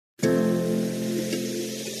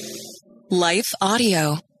Life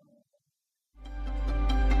Audio.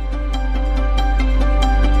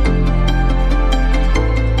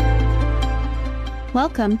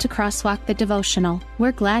 Welcome to Crosswalk the Devotional.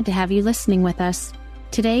 We're glad to have you listening with us.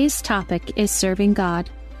 Today's topic is serving God.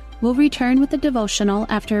 We'll return with the devotional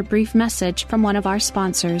after a brief message from one of our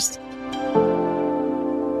sponsors.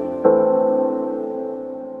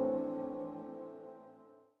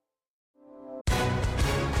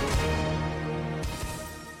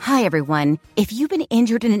 Hi, everyone. If you've been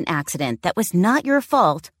injured in an accident that was not your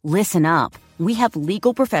fault, listen up. We have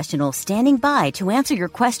legal professionals standing by to answer your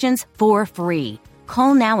questions for free.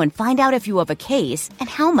 Call now and find out if you have a case and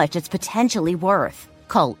how much it's potentially worth.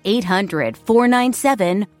 Call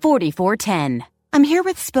 800-497-4410. I'm here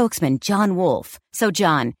with spokesman John Wolf. So,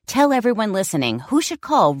 John, tell everyone listening who should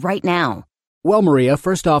call right now. Well, Maria,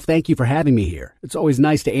 first off, thank you for having me here. It's always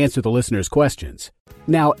nice to answer the listeners' questions.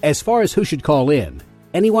 Now, as far as who should call in,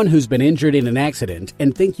 anyone who's been injured in an accident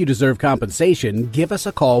and think you deserve compensation, give us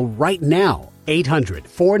a call right now.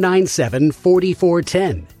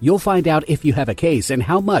 800-497-4410. You'll find out if you have a case and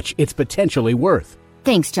how much it's potentially worth.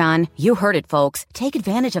 Thanks, John. You heard it, folks. Take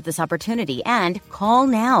advantage of this opportunity and call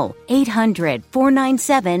now.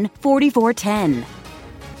 800-497-4410.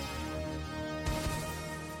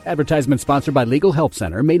 Advertisement sponsored by Legal Help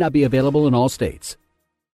Center. May not be available in all states.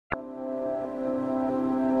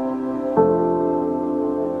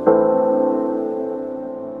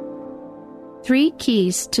 Three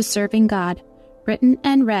Keys to Serving God, written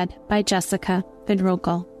and read by Jessica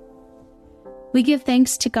Vinrokel. We give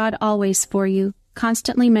thanks to God always for you,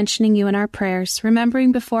 constantly mentioning you in our prayers,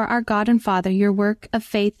 remembering before our God and Father your work of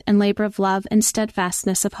faith and labor of love and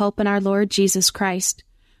steadfastness of hope in our Lord Jesus Christ.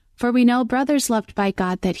 For we know, brothers loved by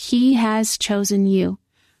God, that He has chosen you.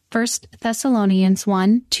 1 Thessalonians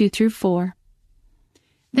 1:2-4.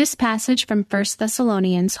 This passage from 1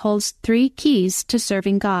 Thessalonians holds three keys to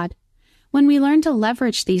serving God. When we learn to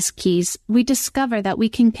leverage these keys, we discover that we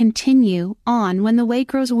can continue on when the way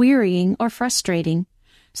grows wearying or frustrating.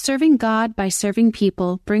 Serving God by serving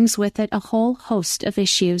people brings with it a whole host of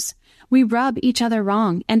issues. We rub each other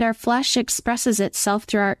wrong, and our flesh expresses itself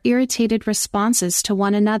through our irritated responses to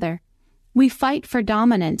one another. We fight for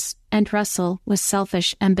dominance and wrestle with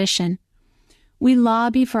selfish ambition. We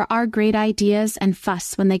lobby for our great ideas and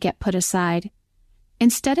fuss when they get put aside.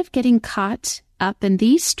 Instead of getting caught up in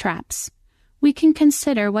these traps, we can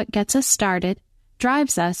consider what gets us started,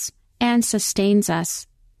 drives us, and sustains us.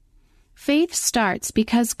 Faith starts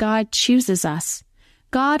because God chooses us.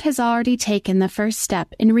 God has already taken the first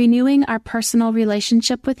step in renewing our personal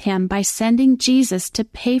relationship with Him by sending Jesus to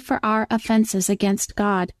pay for our offenses against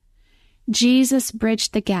God. Jesus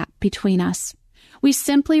bridged the gap between us. We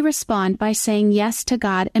simply respond by saying yes to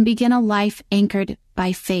God and begin a life anchored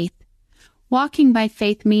by faith. Walking by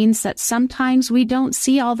faith means that sometimes we don't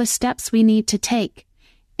see all the steps we need to take.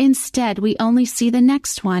 Instead, we only see the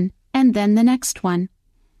next one and then the next one.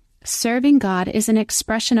 Serving God is an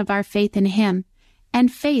expression of our faith in Him,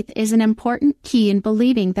 and faith is an important key in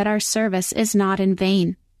believing that our service is not in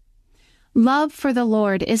vain. Love for the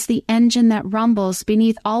Lord is the engine that rumbles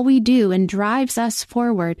beneath all we do and drives us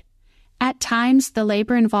forward. At times, the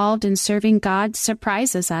labor involved in serving God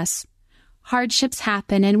surprises us. Hardships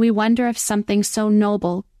happen, and we wonder if something so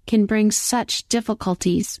noble can bring such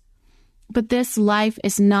difficulties. But this life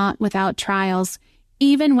is not without trials,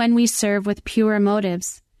 even when we serve with pure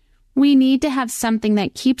motives. We need to have something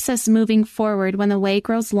that keeps us moving forward when the way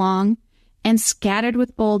grows long and scattered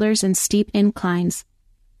with boulders and steep inclines.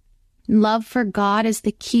 Love for God is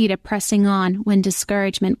the key to pressing on when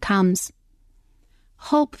discouragement comes.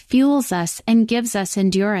 Hope fuels us and gives us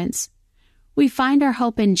endurance. We find our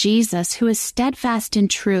hope in Jesus, who is steadfast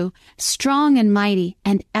and true, strong and mighty,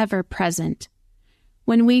 and ever present.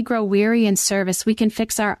 When we grow weary in service, we can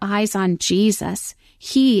fix our eyes on Jesus.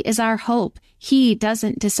 He is our hope. He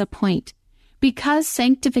doesn't disappoint. Because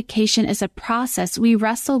sanctification is a process, we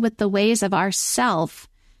wrestle with the ways of ourself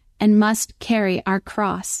and must carry our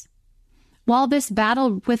cross. While this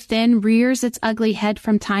battle within rears its ugly head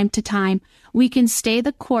from time to time, we can stay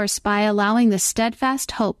the course by allowing the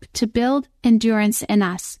steadfast hope to build endurance in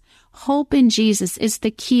us. Hope in Jesus is the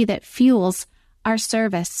key that fuels our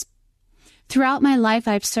service. Throughout my life,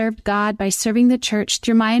 I've served God by serving the church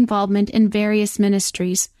through my involvement in various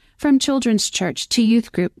ministries, from children's church to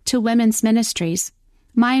youth group to women's ministries.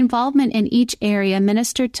 My involvement in each area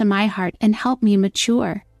ministered to my heart and helped me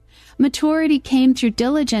mature. Maturity came through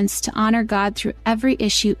diligence to honor God through every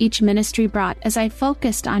issue each ministry brought as I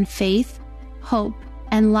focused on faith, hope,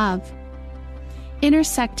 and love.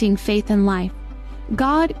 Intersecting faith and life,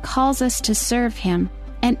 God calls us to serve Him,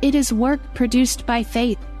 and it is work produced by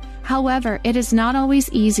faith. However, it is not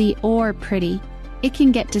always easy or pretty. It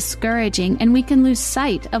can get discouraging, and we can lose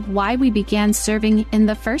sight of why we began serving in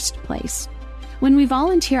the first place. When we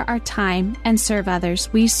volunteer our time and serve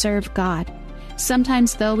others, we serve God.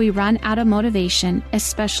 Sometimes, though, we run out of motivation,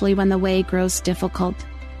 especially when the way grows difficult.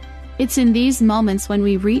 It's in these moments when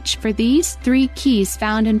we reach for these 3 keys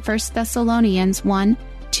found in 1 Thessalonians 1,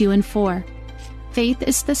 2, and 4. Faith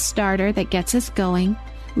is the starter that gets us going.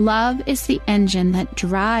 Love is the engine that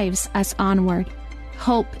drives us onward.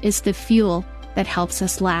 Hope is the fuel that helps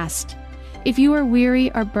us last. If you are weary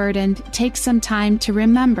or burdened, take some time to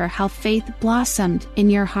remember how faith blossomed in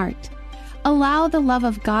your heart. Allow the love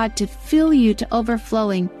of God to fill you to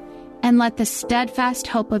overflowing, and let the steadfast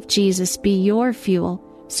hope of Jesus be your fuel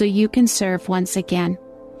so you can serve once again.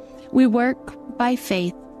 We work by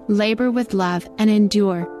faith, labor with love, and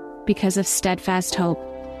endure because of steadfast hope.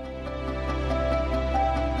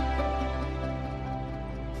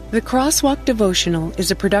 The Crosswalk Devotional is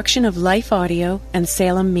a production of Life Audio and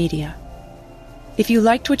Salem Media. If you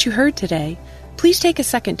liked what you heard today, please take a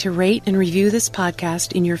second to rate and review this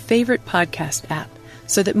podcast in your favorite podcast app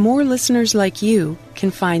so that more listeners like you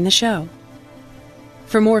can find the show.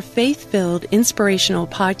 For more faith-filled, inspirational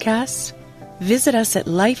podcasts, visit us at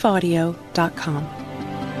lifeaudio.com.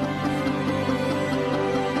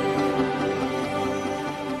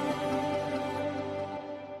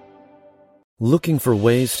 Looking for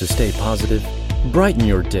ways to stay positive? Brighten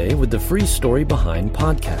your day with the Free Story Behind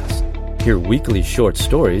podcast. Hear weekly short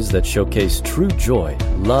stories that showcase true joy,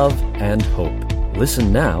 love, and hope.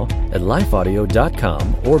 Listen now at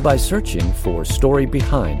lifeaudio.com or by searching for Story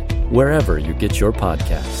Behind wherever you get your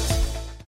podcasts.